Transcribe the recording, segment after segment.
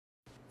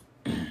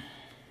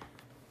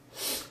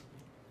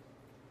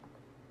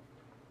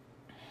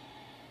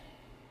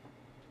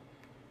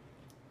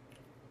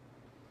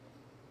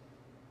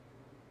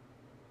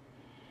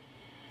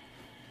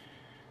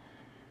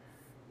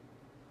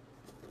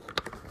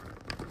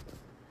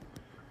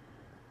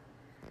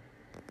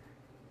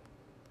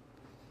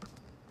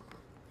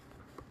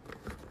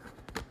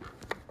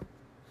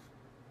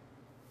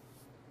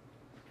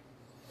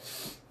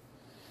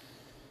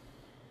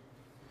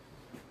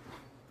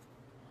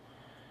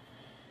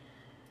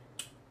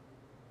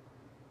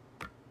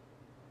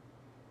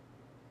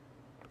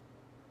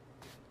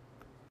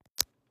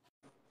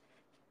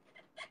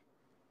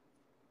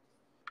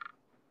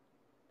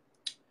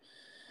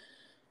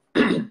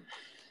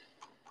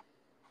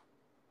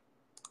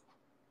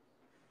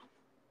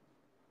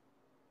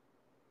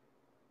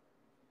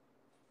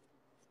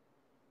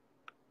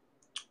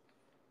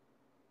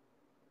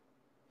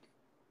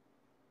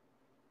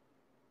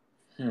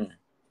Hmm.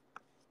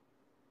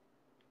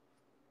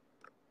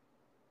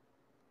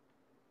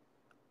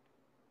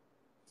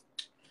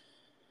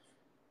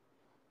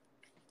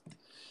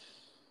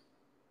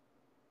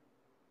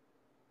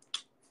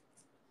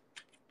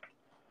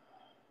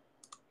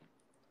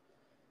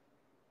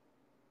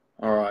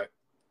 All right.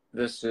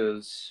 This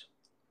is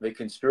the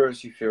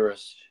conspiracy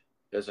theorist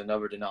is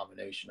another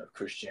denomination of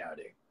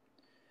Christianity.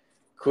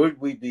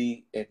 Could we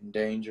be in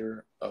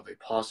danger of a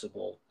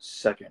possible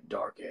second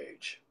dark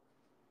age?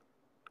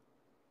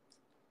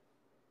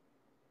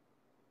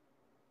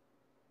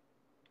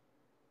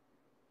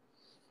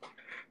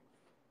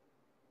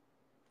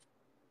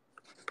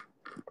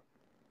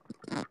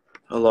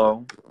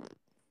 Hello,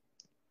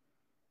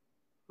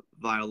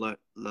 Violet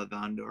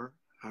Lavender.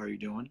 How are you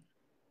doing?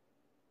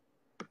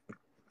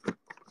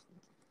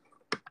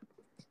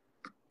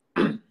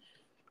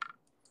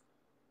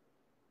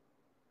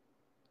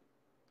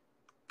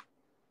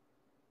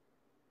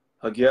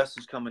 A guest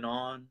is coming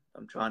on.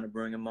 I'm trying to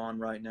bring him on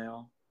right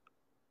now.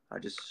 I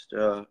just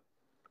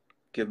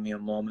give me a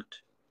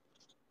moment.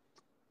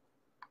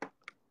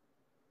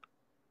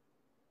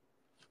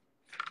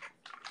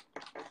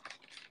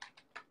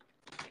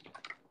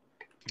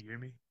 Can you hear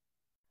me?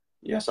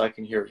 Yes, I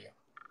can hear you.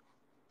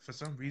 For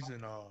some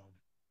reason,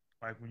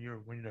 like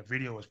when the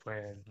video was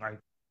playing, like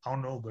I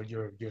don't know, but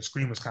your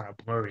screen was kind of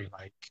blurry.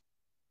 Like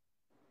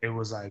it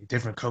was like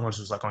different colors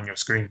was like on your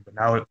screen,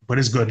 but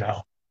it's good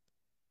now.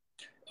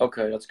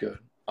 Okay, that's good.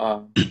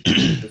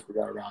 Just we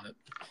got around it.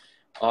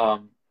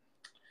 Um,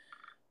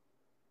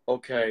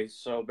 okay,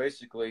 so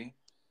basically,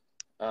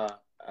 uh,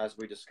 as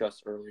we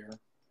discussed earlier,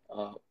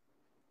 uh,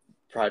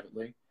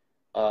 privately,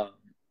 um,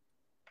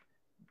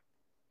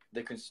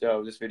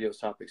 this video's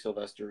topic,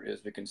 Sylvester,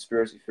 is the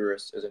conspiracy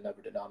theorist is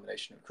another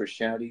denomination of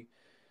Christianity,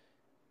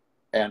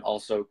 and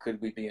also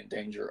could we be in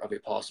danger of a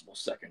possible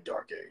second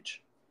dark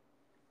age?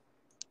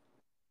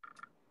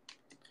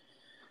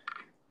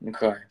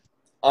 Okay,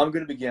 I'm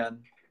going to begin.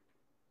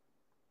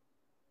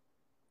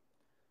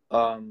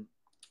 Um,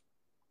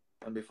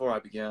 and before I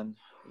begin,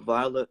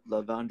 Violet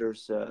Lavender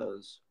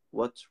says,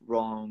 "What's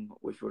wrong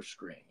with your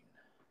screen?"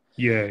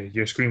 Yeah,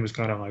 your screen was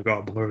kind of like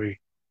all blurry.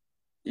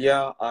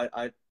 Yeah,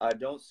 I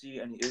don't see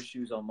any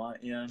issues on my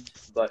end,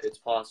 but it's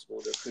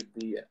possible there could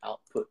be an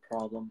output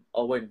problem.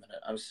 Oh, wait a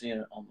minute. I'm seeing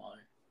it on my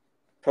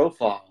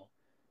profile.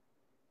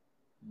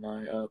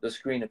 My the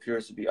screen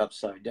appears to be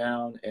upside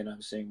down, and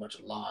I'm seeing a bunch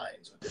of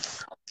lines with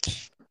different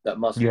colors. That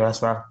must Yeah, be.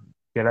 that's right.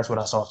 Yeah, that's what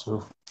I saw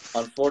too.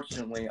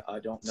 Unfortunately, I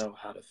don't know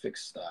how to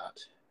fix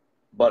that.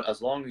 But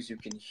as long as you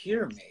can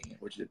hear me,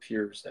 which it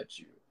appears that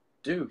you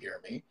do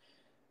hear me,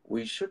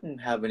 we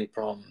shouldn't have any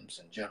problems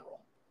in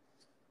general.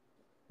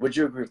 Would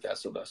you agree with that,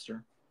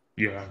 Sylvester?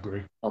 Yeah, I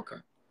agree. Okay.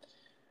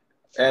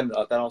 And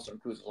that also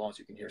includes as long as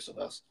you can hear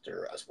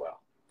Sylvester as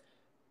well.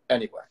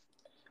 Anyway,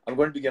 I'm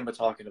going to begin by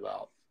talking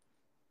about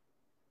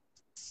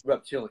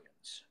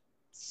reptilians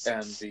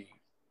and the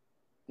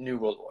New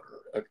World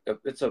Order.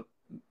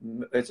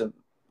 It's a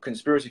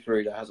conspiracy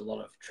theory that has a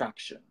lot of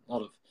traction, a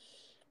lot of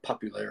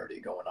popularity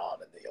going on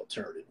in the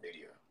alternative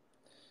media.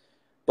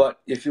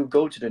 But if you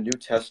go to the New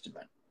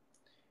Testament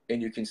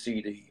and you can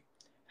see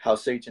how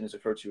Satan is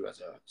referred to as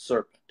a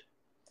serpent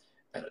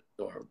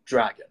or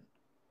dragon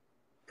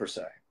per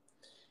se,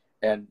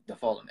 and the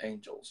fallen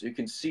angels, you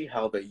can see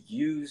how they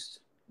used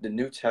the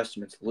New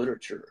Testament's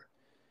literature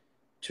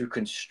to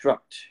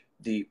construct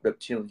the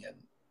reptilian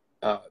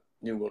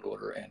New World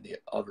Order and the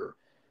other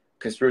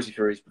conspiracy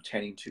theories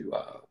pertaining to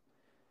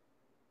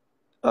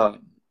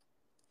um,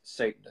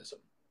 Satanism,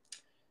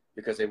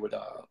 because they would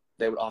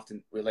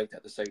often relate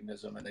that to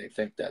Satanism, and they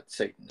think that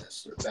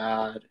Satanists are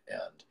bad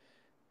and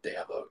they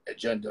have an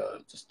agenda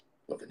just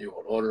with the New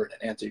World Order and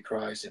an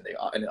Antichrist, and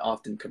it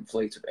often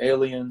conflates with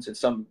aliens, and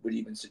some would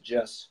even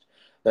suggest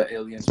that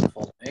aliens are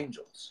fallen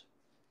angels.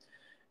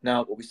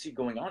 Now, what we see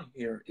going on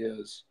here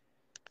is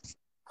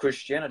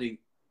Christianity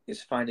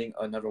is finding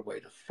another way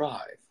to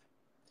thrive.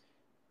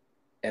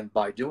 And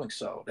by doing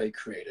so, they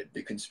created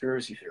the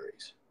conspiracy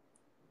theories.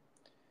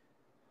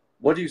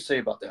 What do you say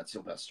about that,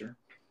 Sylvester?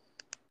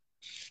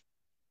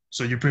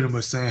 So you're pretty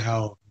much saying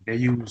how they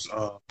use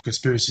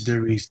conspiracy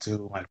theories to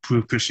like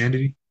prove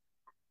Christianity.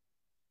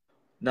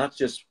 Not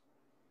just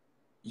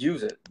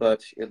use it,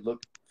 but it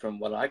looked, from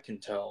what I can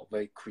tell,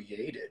 they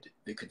created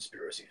the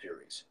conspiracy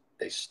theories.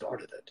 They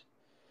started it.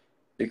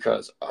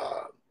 Because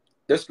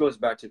this goes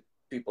back to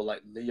people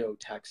like Leo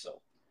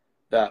Taxil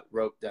that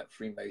wrote that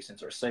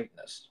Freemasons are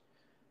Satanists.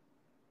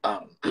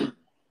 Um,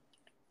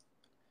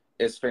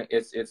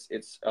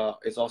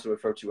 it's also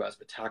referred to as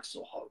the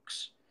Taxil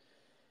hoax.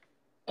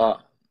 Uh,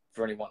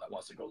 for anyone that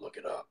wants to go look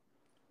it up,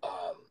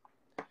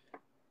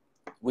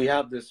 we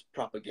have this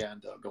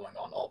propaganda going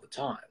on all the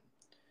time,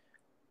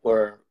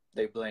 where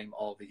they blame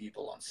all the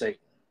evil on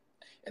Satan,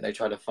 and they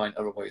try to find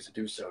other ways to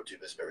do so to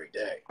this very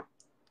day.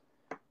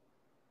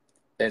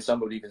 And some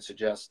would even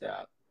suggest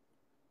that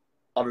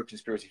other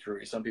conspiracy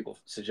theories. Some people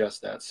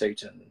suggest that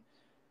Satan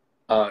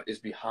is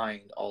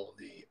behind all of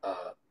the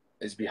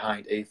is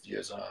behind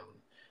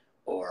atheism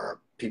or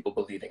people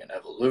believing in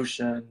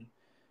evolution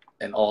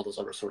and all those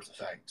other sorts of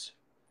things.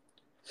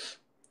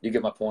 You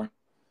get my point?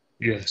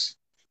 Yes.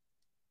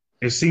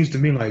 It seems to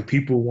me like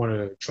people want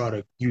to try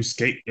to use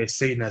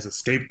Satan as a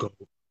scapegoat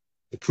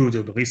to prove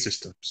their belief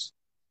systems.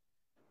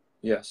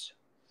 Yes.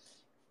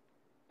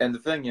 And the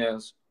thing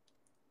is,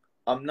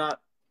 I'm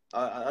not,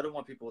 I don't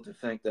want people to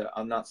think that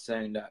I'm not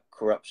saying that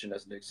corruption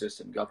doesn't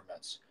exist in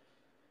governments.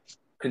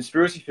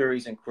 Conspiracy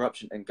theories and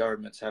corruption in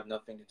governments have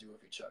nothing to do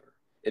with each other.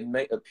 It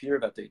may appear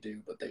that they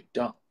do, but they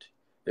don't.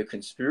 The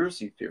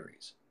conspiracy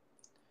theories,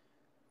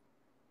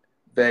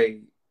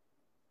 they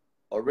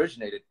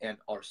originated and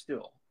are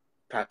still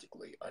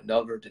practically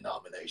another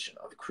denomination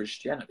of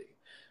Christianity.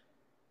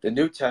 The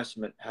New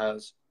Testament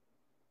has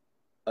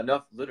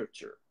enough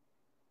literature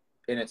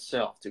in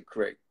itself to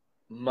create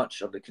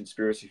much of the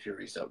conspiracy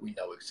theories that we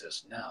know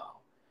exist now.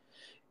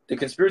 The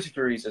conspiracy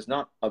theories is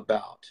not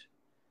about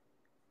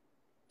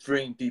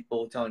freeing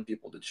people, telling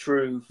people the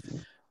truth.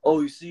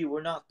 Oh, you see,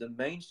 we're not the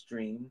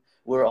mainstream,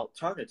 we're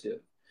alternative.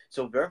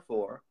 So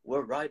therefore,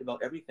 we're right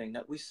about everything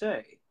that we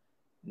say.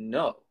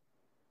 No.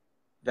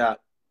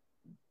 That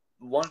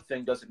one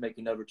thing doesn't make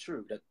another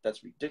true.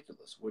 That's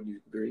ridiculous. Wouldn't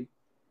you agree?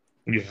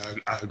 Yeah,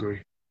 I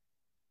agree.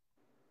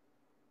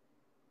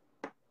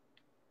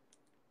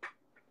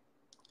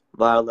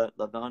 Violet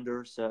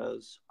Lavender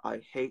says, I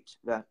hate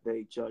that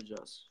they judge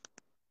us.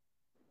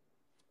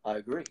 I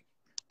agree.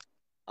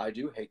 I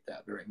do hate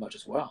that very much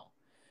as well.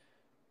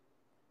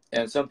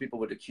 And some people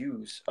would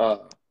accuse,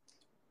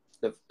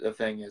 the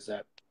thing is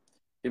that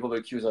people would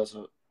accuse us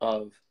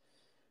of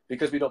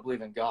because we don't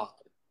believe in God,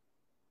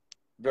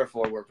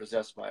 therefore we're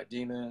possessed by a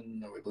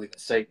demon, or we believe in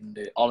Satan.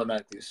 They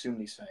automatically assume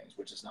these things,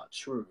 which is not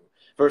true.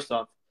 First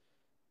off,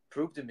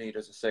 prove to me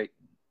there's a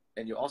Satan,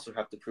 and you also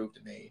have to prove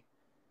to me,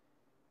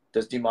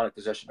 does demonic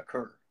possession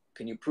occur?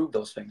 Can you prove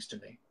those things to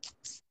me?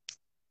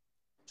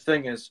 The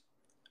thing is,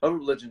 other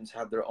religions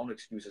have their own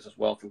excuses as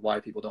well for why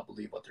people don't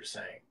believe what they're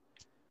saying.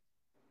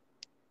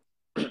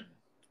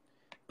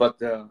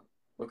 But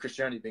with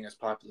Christianity being as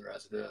popular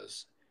as it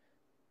is,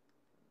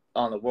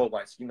 on the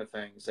worldwide scheme of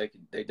things,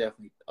 they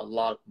definitely, a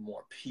lot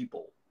more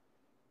people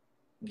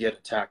get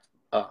attacked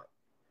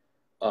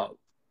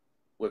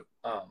with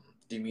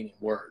demeaning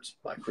words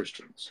by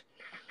Christians.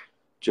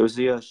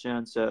 Josiah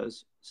Shan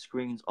says,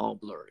 screen's all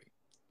blurry.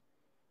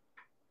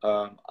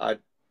 I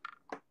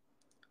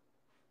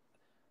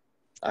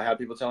have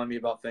people telling me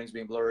about things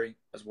being blurry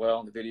as well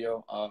in the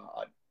video.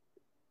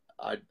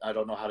 I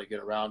don't know how to get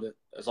around it.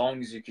 As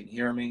long as you can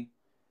hear me,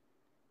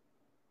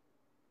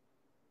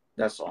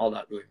 that's all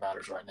that really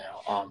matters right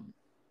now.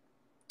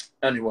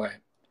 Anyway,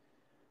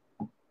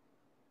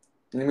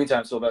 in the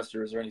meantime,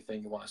 Sylvester, is there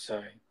anything you want to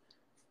say?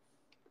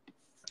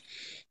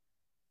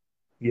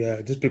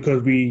 Yeah, just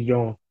because we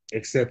don't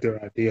accept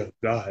their idea of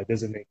God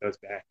doesn't make us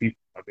bad people.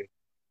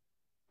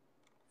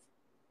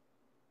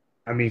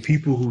 I mean,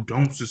 people who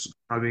don't just,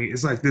 I mean,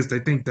 it's like this. They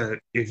think that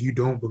if you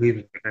don't believe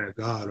in a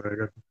God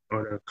or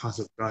the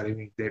concept of God, I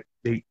mean,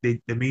 they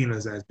demean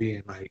us as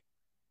being like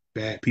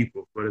bad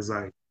people. But it's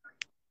like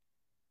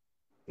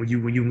when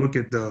you look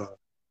at the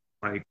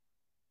like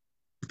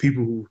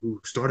people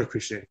who started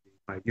Christianity,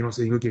 like you know what I'm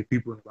saying, you look at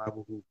people in the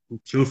Bible who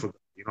killed for them.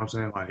 You know what I'm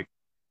saying? Like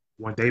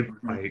when they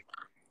like,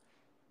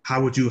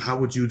 how would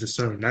you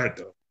discern that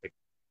though? Like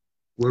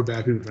we're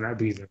bad people for not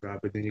believing in God,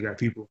 but then you got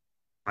people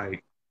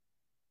like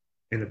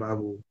in the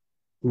Bible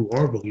who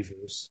are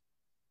believers.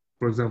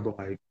 For example,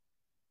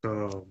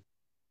 um,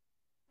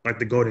 like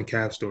the golden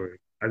calf story.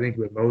 I think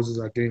with Moses,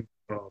 I think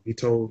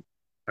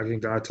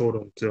God told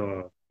him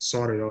to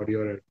slaughter all the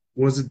other.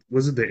 Was it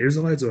the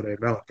Israelites or the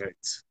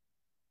Amalekites?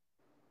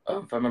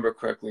 If I remember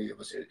correctly, it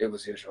was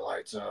the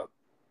Israelites.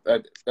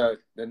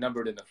 They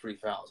numbered in the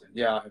 3,000.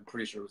 Yeah, I'm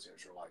pretty sure it was the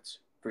Israelites.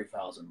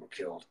 3,000 were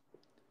killed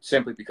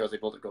simply because they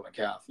built a golden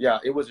calf. Yeah,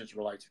 it was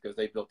Israelites because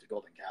they built the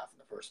golden calf in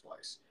the first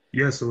place.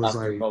 Yeah, so it's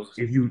After like Moses.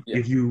 if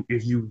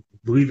you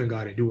believe in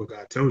God and do what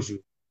God tells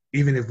you,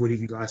 even if what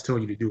God's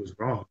telling you to do is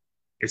wrong,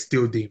 it's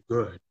still deemed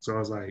good. So I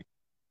was like,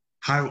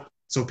 how?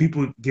 So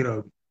people get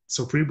a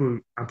so people.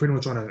 I'm pretty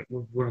much trying to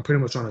what I'm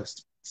pretty much trying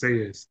to say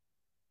is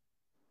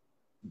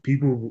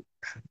people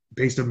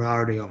base their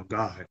morality on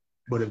God.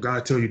 But if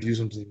God tells you to do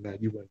something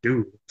that you wouldn't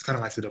do, it's kind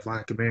of like the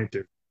divine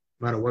commander.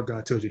 No matter what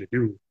God tells you to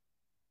do,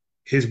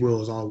 His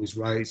will is always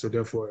right. So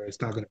therefore,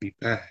 it's not going to be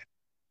bad.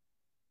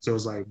 So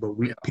it's like, but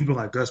people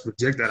like us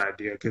reject that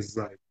idea because it's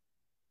like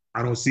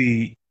I don't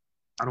see,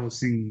 I don't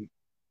see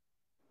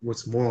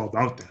what's moral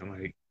about that.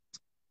 Like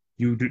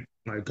you do,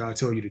 like God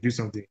tell you to do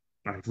something.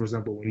 Like for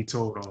example, when He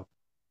told,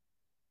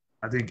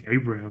 I think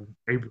Abraham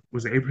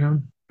was it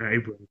Abraham or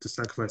Abraham to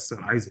sacrifice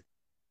son Isaac,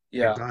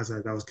 and Yeah. God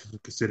said that was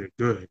considered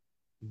good.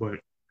 But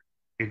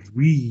if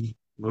we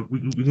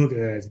look at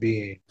it as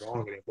being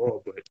wrong and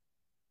immoral, but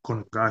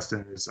according to God's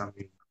standards, I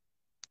mean,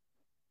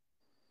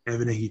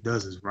 everything He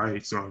does is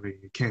right. So I mean,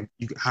 you can't.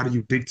 How do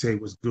you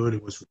dictate what's good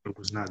and what's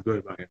not good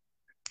about Him?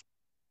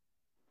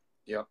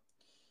 Yep.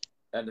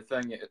 And the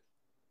thing is,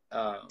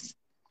 I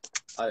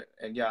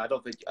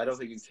don't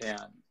think you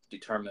can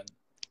determine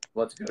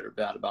what's good or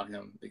bad about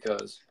Him,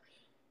 because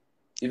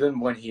even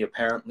when He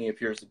apparently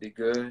appears to be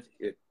good,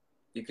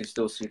 you can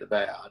still see the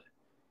bad,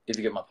 if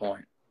you get my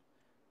point.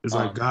 It's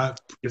like God.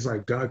 It's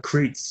like God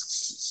creates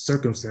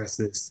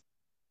circumstances,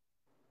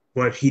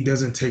 but He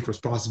doesn't take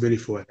responsibility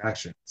for His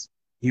actions.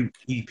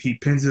 He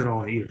pins it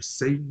on either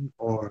Satan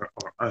or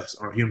us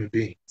or human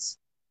beings.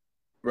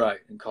 Right,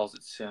 and calls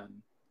it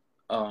sin.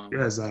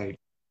 Yeah, it's like,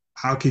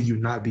 how can you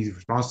not be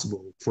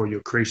responsible for your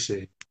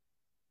creation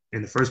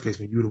in the first place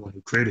when you're the one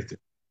who created them?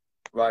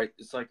 Right,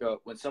 it's like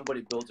when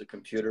somebody builds a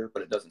computer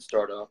but it doesn't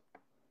start up,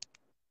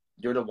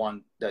 you're the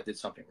one that did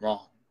something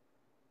wrong.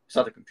 It's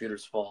not the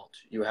computer's fault.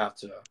 You have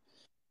to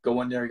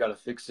go in there, you got to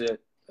fix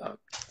it,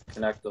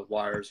 connect the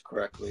wires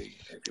correctly.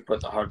 If you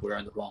put the hardware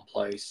in the wrong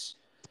place,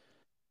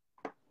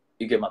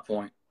 you get my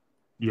point.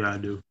 Yeah, I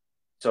do.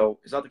 So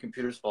it's not the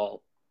computer's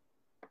fault.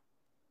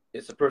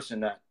 It's the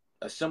person that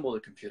assembled the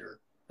computer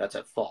that's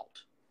at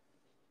fault.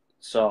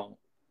 So,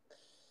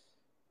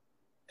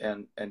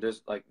 and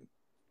there's like,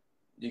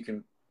 you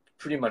can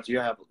pretty much, you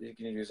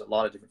can use a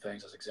lot of different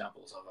things as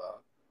examples of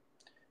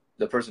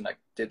the person that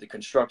did the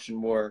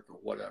construction work or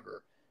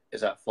whatever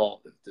is at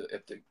fault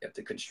if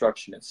the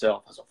construction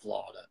itself has a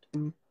flaw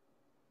in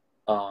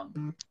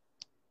it.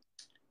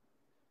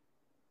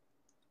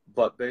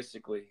 But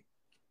basically,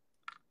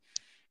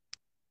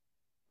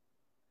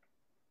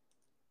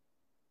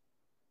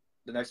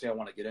 the next thing I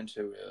want to get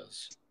into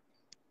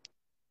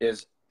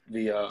is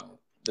the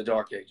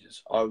Dark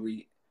Ages. Are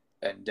we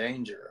in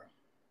danger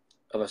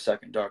of a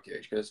second Dark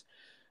Age? Because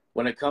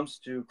when it comes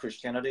to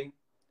Christianity,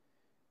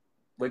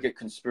 we get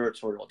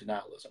conspiratorial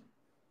denialism.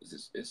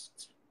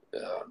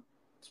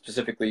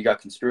 Specifically, you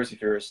got conspiracy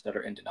theorists that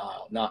are in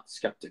denial, not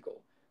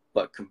skeptical,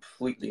 but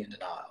completely in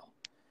denial.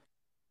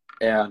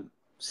 And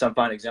some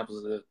fine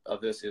examples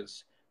of this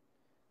is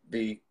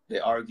they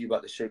argue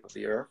about the shape of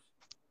the earth,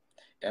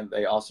 and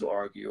they also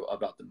argue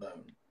about the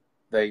moon.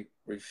 They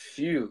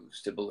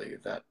refuse to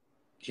believe that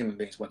human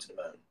beings went to the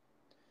moon.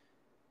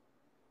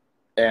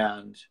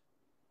 And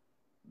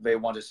they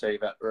want to say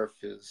that earth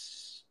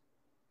is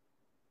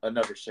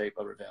another shape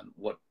other than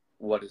what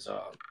has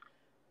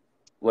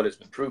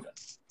been proven.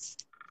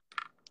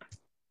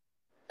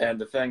 And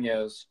the thing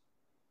is,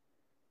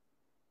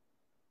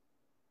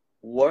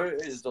 what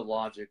is the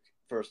logic,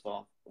 first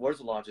off, what is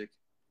the logic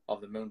of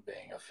the moon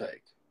being a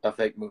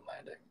fake moon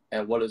landing?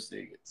 And what is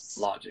the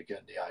logic and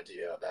the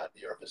idea that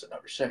the earth is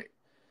another shape?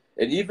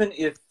 And even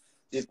if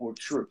it were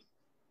true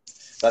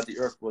that the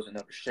earth was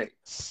another shape,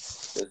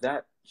 does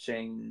that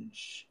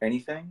change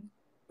anything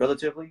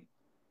relatively?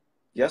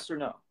 Yes or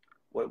no?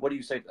 What do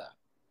you say to that?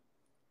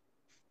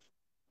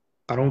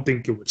 I don't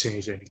think it would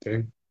change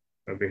anything.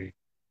 I mean,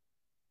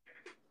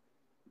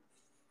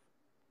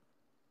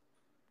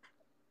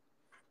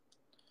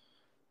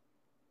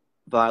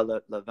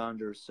 Violet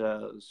Lavender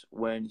says,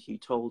 when he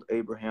told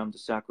Abraham to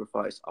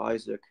sacrifice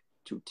Isaac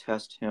to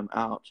test him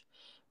out,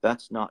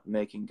 that's not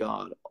making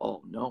God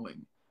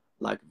all-knowing.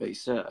 Like they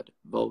said,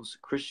 those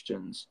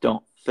Christians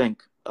don't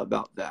think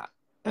about that.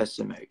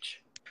 SMH.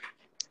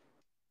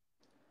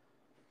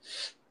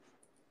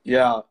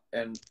 Yeah,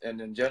 and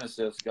in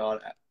Genesis,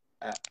 God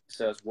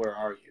says, where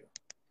are you?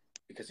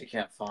 Because he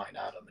can't find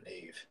Adam and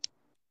Eve.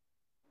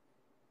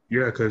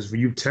 yeah, because when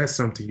you test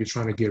something, you're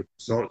trying to get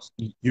results.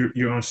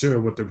 You're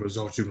unsure what the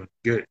results you're going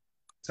to get.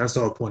 That's the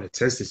whole point of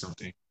testing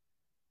something.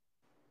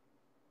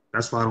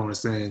 That's why I don't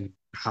understand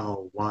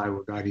why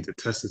would God need to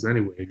test us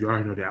anyway? If you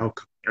already know the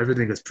outcome,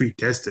 everything is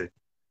predestined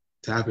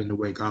to happen the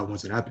way God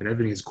wants it to happen.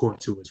 Everything is according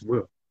to His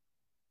will.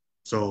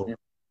 So Yeah.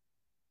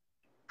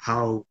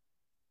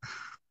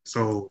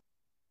 So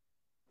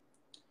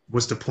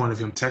what's the point of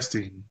Him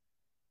testing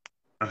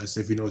us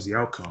if He knows the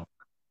outcome?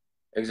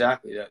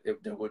 Exactly.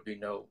 There would be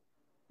no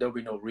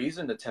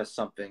reason to test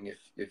something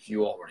if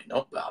you already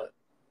know about it.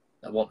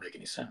 That won't make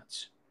any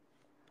sense.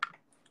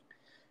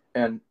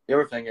 And the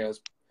other thing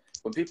is,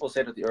 when people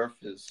say that the earth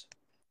is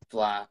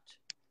flat,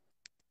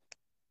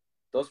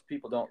 those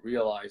people don't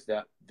realize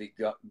that the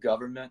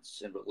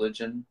governments and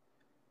religion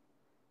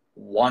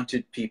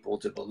wanted people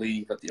to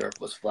believe that the earth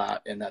was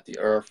flat and that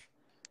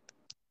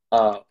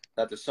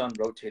that the sun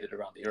rotated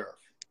around the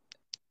earth.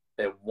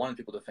 They wanted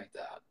people to think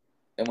that.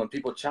 And when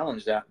people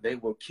challenged that, they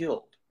were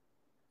killed.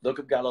 Look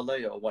at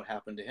Galileo, what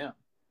happened to him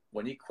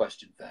when he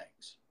questioned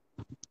things.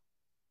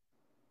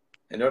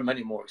 And there are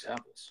many more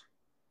examples.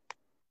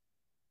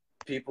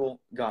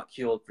 People got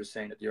killed for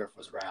saying that the earth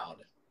was round,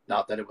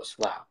 not that it was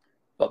flat,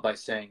 but by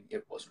saying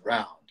it was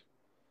round.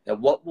 Now,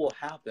 what will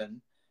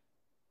happen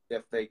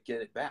if they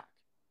get it back,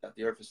 that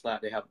the earth is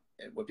flat? If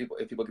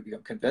people can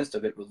become convinced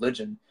of it,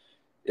 religion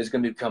is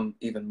going to become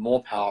even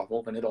more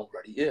powerful than it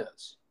already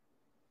is.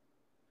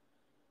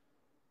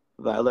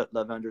 Violet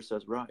Lavender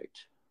says,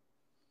 right.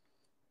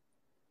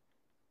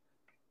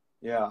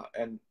 Yeah,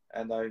 and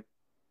I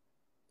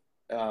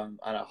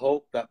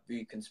hope that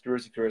the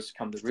conspiracy theorists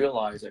come to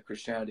realize that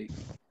Christianity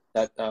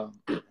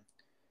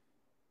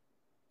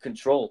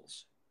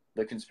controls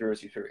the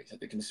conspiracy theories. That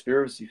the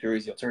conspiracy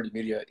theories, the alternative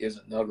media, is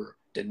another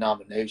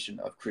denomination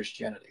of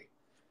Christianity,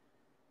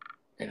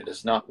 and it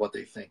is not what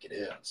they think it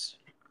is.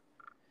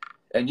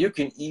 And you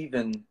can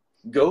even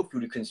go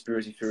through the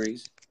conspiracy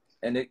theories,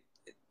 and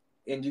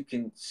and you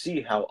can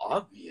see how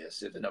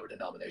obvious is another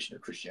denomination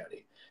of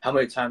Christianity. How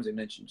many times they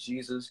mention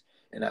Jesus,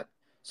 and that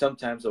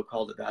sometimes they'll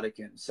call the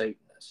Vatican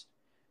Satanist,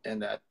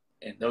 and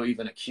they'll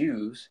even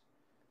accuse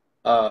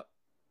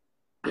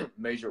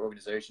major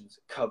organizations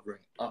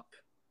covering up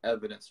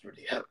evidence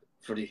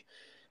for the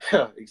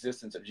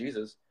existence of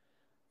Jesus.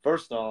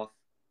 First off,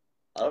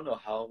 I don't know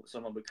how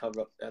someone would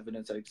cover up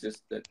evidence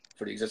that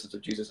for the existence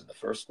of Jesus in the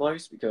first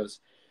place, because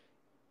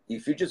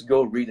if you just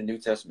go read the New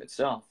Testament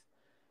itself,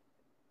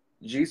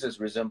 Jesus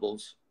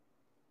resembles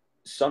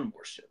sun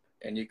worship,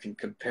 and you can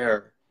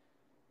compare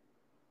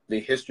the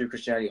history of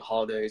Christianity,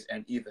 holidays,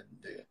 and even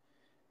the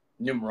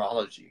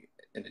numerology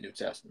in the New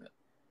Testament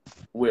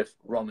with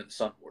Roman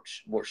sun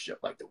worship,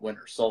 like the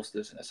winter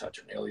solstice and the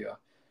Saturnalia,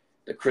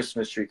 the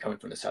Christmas tree coming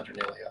from the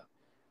Saturnalia,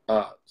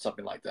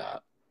 something like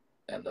that,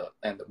 and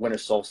the winter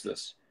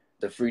solstice,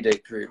 the 3-day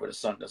period where the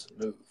sun doesn't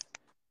move.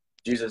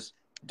 Jesus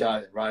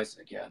died and rises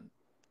again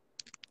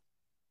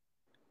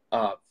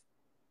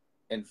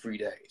in 3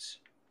 days.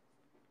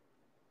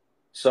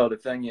 So the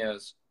thing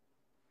is,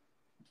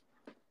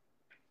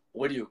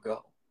 where do you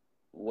go?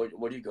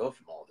 Where do you go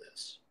from all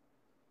this?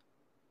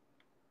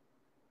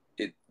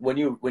 When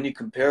you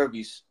compare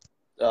these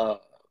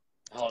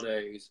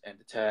holidays and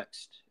the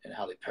text and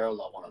how they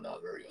parallel one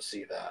another, you'll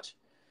see that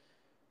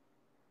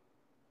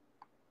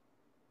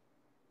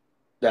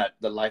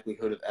the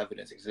likelihood of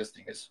evidence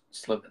existing is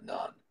slim to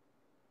none.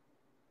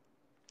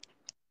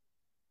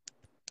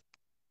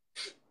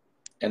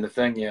 And the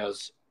thing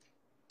is,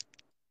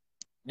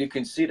 you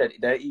can see that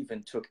they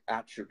even took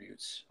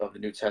attributes of the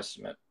New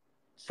Testament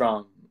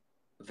from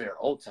their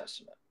Old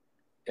Testament,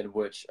 in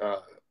which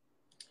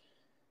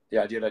the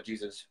idea that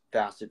Jesus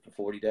fasted for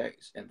 40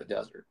 days in the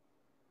desert.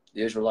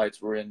 The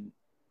Israelites were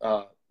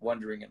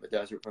wandering in the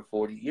desert for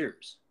 40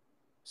 years.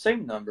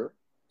 Same number,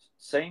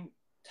 same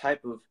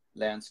type of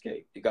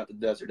landscape. You got the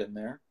desert in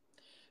there.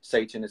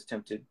 Satan is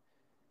tempted.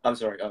 I'm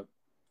sorry,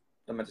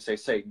 I meant to say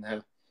Satan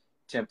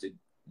tempted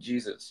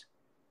Jesus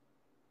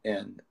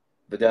in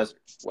the desert.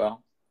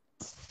 Well,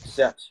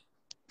 Set,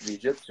 the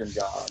Egyptian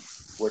god,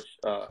 which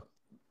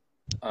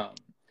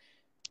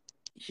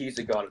he's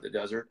the god of the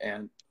desert,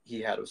 and he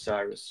had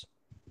Osiris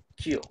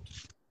killed.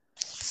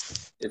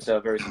 It's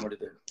very similar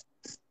to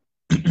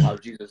how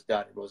Jesus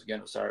died and rose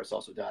again. Osiris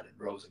also died and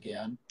rose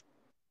again.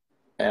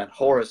 And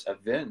Horus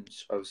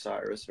avenged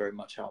Osiris, very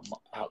much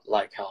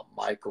like how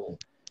Michael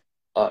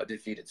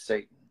defeated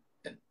Satan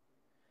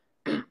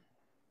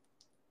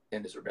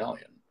in his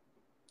rebellion.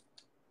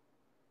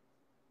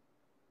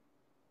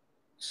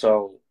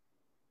 So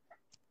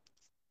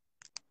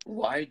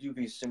why do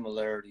these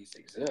similarities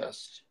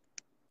exist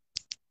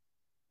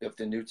if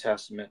the New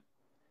Testament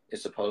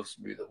is supposed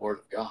to be the Word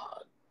of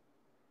God?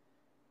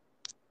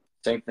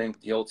 Same thing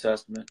with the Old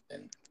Testament,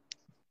 and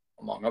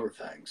among other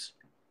things.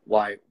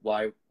 Why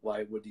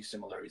would these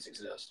similarities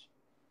exist?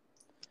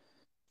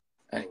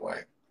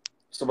 Anyway,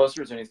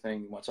 Sylvester, is there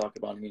anything you want to talk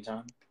about in the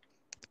meantime?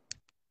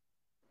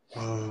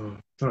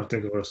 I'm trying to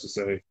think of what else to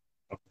say.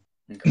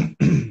 Okay.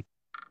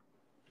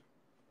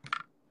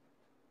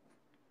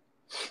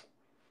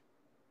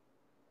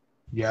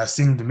 Yeah, it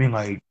seemed to me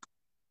like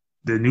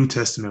the New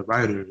Testament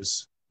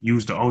writers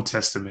used the Old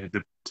Testament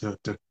to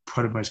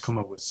pretty much come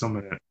up with some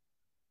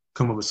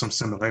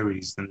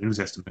similarities in the New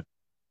Testament.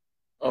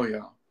 Oh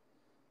yeah.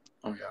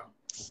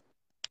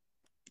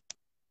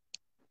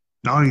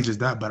 Not only just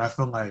that, but I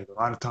feel like a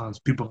lot of times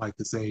people like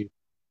to say,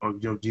 "Oh,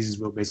 Jesus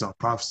was based on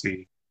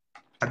prophecy."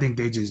 I think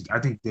they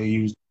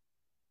use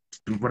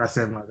what I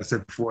said. Like I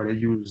said before, they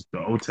used the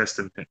Old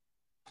Testament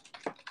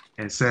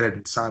and set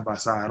it side by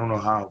side. I don't know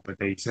how, but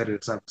they set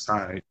it side by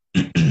side,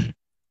 and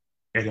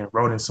then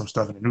wrote in some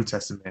stuff in the New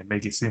Testament and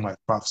make it seem like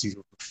prophecies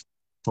were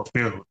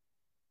fulfilled.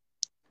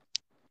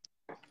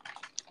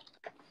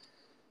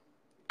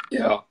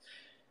 Yeah,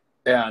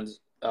 and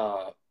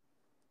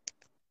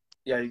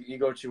you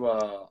go to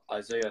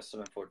Isaiah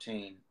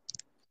 7:14,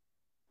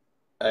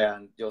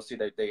 and you'll see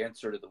that they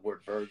inserted the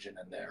word virgin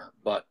in there,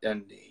 but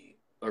in the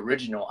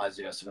original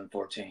Isaiah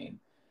 7:14,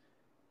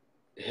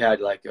 it had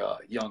like a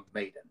young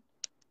maiden.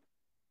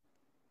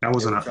 That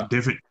wasn't a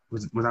different.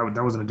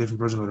 That wasn't a different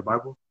version of the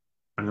Bible?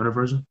 Another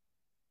version?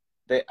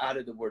 They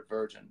added the word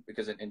virgin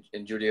because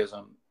in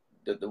Judaism,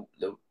 the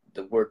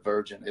word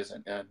virgin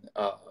isn't in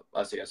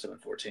Isaiah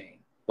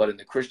 7:14, but in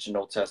the Christian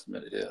Old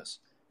Testament it is.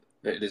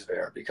 It is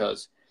there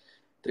because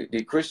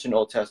the Christian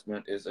Old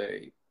Testament is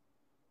a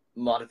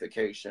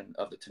modification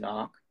of the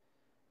Tanakh,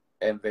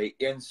 and they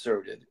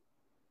inserted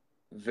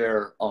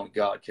their own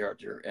God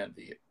character in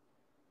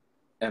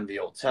the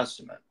Old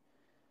Testament,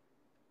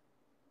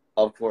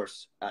 of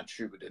course,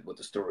 attributed with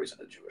the stories of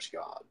the Jewish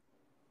God,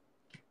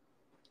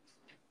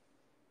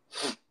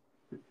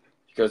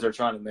 because they're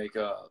trying to make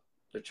the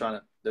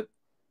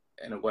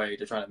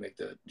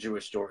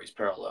Jewish stories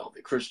parallel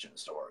the Christian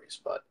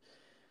stories. But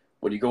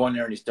when you go in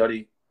there and you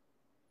study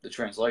the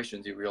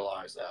translations, you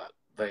realize that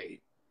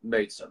they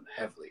made some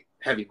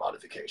heavy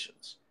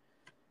modifications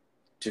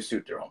to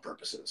suit their own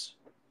purposes.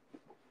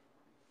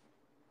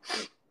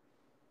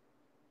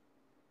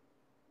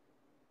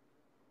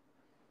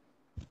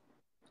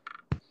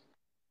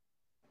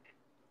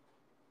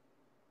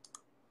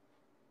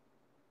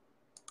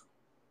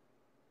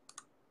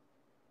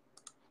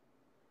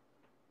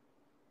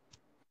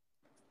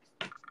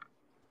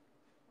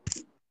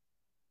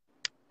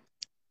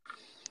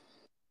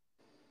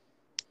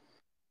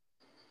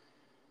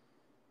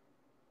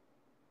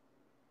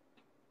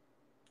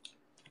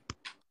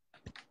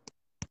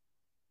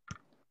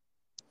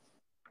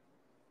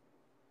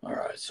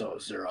 So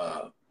is there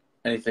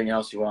anything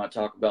else you want to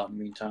talk about in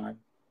the meantime?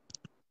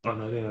 Oh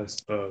no, I think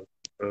that's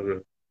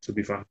to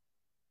be fun.